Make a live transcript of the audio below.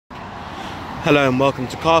Hello and welcome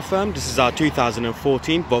to Car Firm. This is our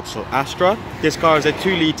 2014 Vauxhall Astra. This car is a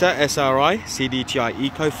 2-litre SRI CDTi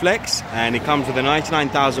ecoflex and it comes with a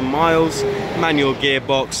 99,000 miles, manual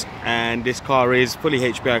gearbox, and this car is fully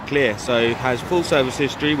HPI clear. So it has full service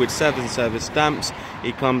history with 7 service stamps.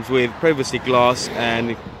 It comes with privacy glass,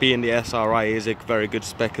 and being the SRI is a very good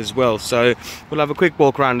spec as well. So we'll have a quick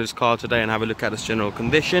walk around this car today and have a look at its general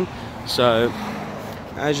condition. So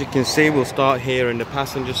as you can see, we'll start here in the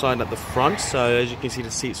passenger side at the front. So as you can see,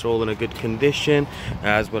 the seats are all in a good condition,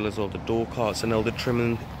 as well as all the door carts and all the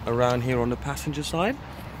trimming around here on the passenger side.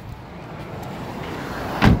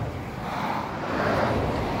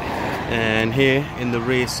 And here in the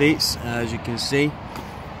rear seats, as you can see,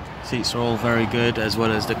 seats are all very good, as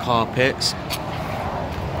well as the carpets.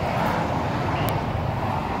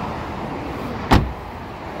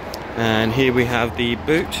 And here we have the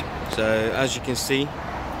boot. So as you can see,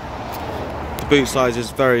 the boot size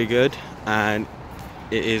is very good and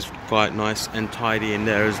it is quite nice and tidy in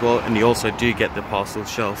there as well, and you also do get the parcel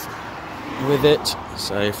shelf with it.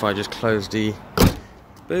 So if I just close the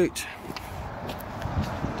boot,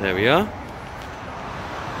 there we are.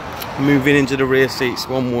 Moving into the rear seats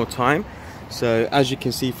one more time. So as you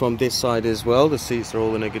can see from this side as well, the seats are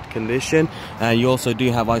all in a good condition. You also do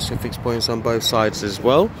have ISOFIX points on both sides as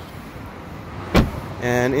well.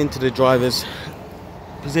 And into the driver's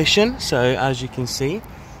position, so as you can see,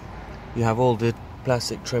 you have all the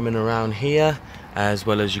plastic trimming around here, as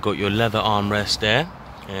well as you got your leather armrest there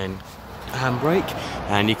and handbrake,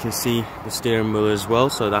 and you can see the steering wheel as well,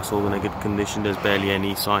 so that's all in a good condition. There's barely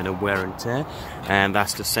any sign of wear and tear, and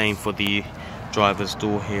that's the same for the driver's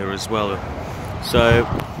door here as well. So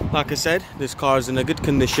like I said, this car is in a good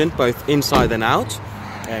condition both inside and out,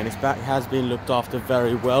 and its back has been looked after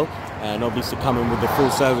very well, and obviously coming with the full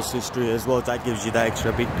service history as well, that gives you that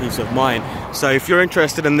extra big peace of mind. So if you're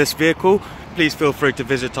interested in this vehicle, please feel free to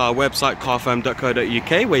visit our website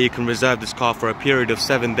carfirm.co.uk, where you can reserve this car for a period of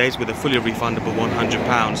 7 days with a fully refundable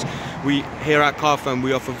 £100. We here at Car Firm,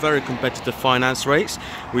 we offer very competitive finance rates.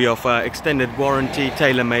 We offer extended warranty,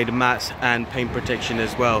 tailor-made mats and paint protection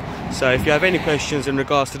as well. So if you have any questions in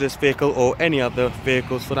regards to this vehicle or any other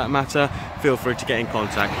vehicles for that matter, feel free to get in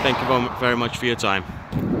contact. Thank you very much for your time.